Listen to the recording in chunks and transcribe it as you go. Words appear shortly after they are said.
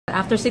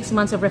After 6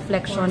 months of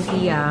reflection,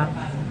 Pia,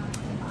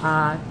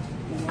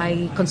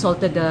 I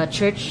consulted the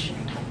church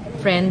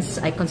friends,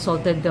 I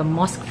consulted the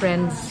mosque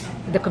friends,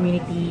 the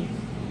community,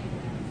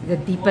 the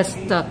deepest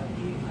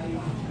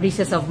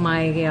recess of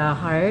my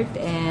heart,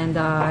 and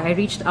I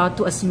reached out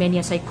to as many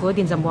as I could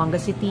in Zamboanga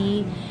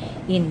City,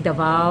 in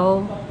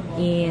Davao,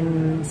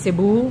 in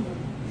Cebu.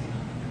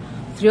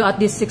 Throughout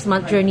this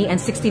 6-month journey and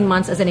 16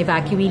 months as an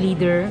evacuee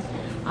leader,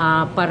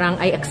 parang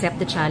I accept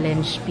the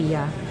challenge,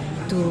 Pia,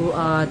 to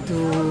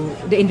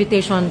the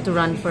invitation to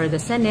run for the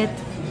Senate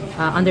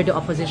under the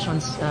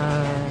opposition's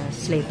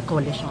slate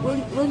coalition.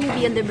 Will you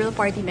be a Liberal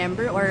Party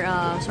member or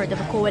sort of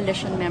a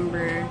coalition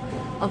member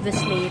of the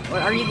slate,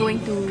 or are you going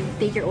to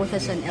take your oath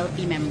as an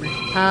LP member?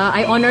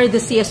 I honor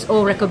the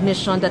CSO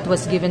recognition that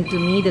was given to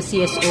me, the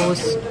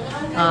CSOs,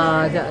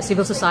 the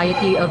Civil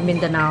Society of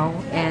Mindanao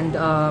and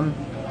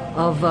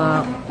of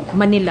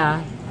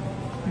Manila,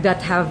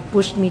 that have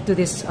pushed me to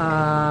this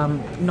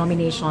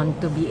nomination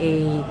to be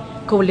a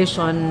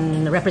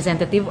coalition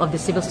representative of the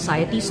civil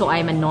society. So I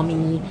am a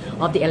nominee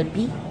of the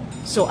LP.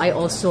 So I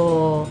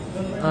also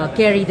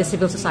carry the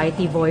civil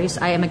society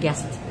voice. I am a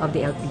guest of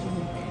the LP.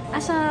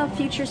 As a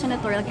future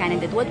senatorial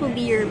candidate, what will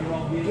be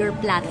your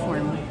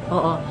platform?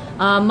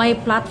 My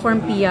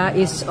platform, Pia,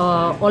 is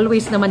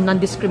always naman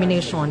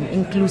non-discrimination,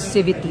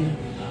 inclusivity.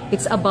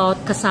 It's about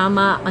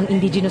kasama ang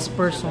indigenous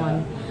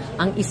person,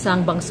 ang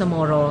isang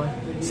Bangsamoro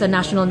sa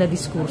national na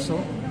diskurso.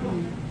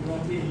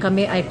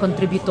 Kami ay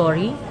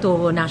contributory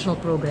to national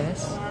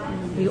progress.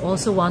 We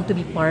also want to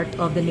be part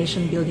of the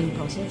nation-building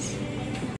process.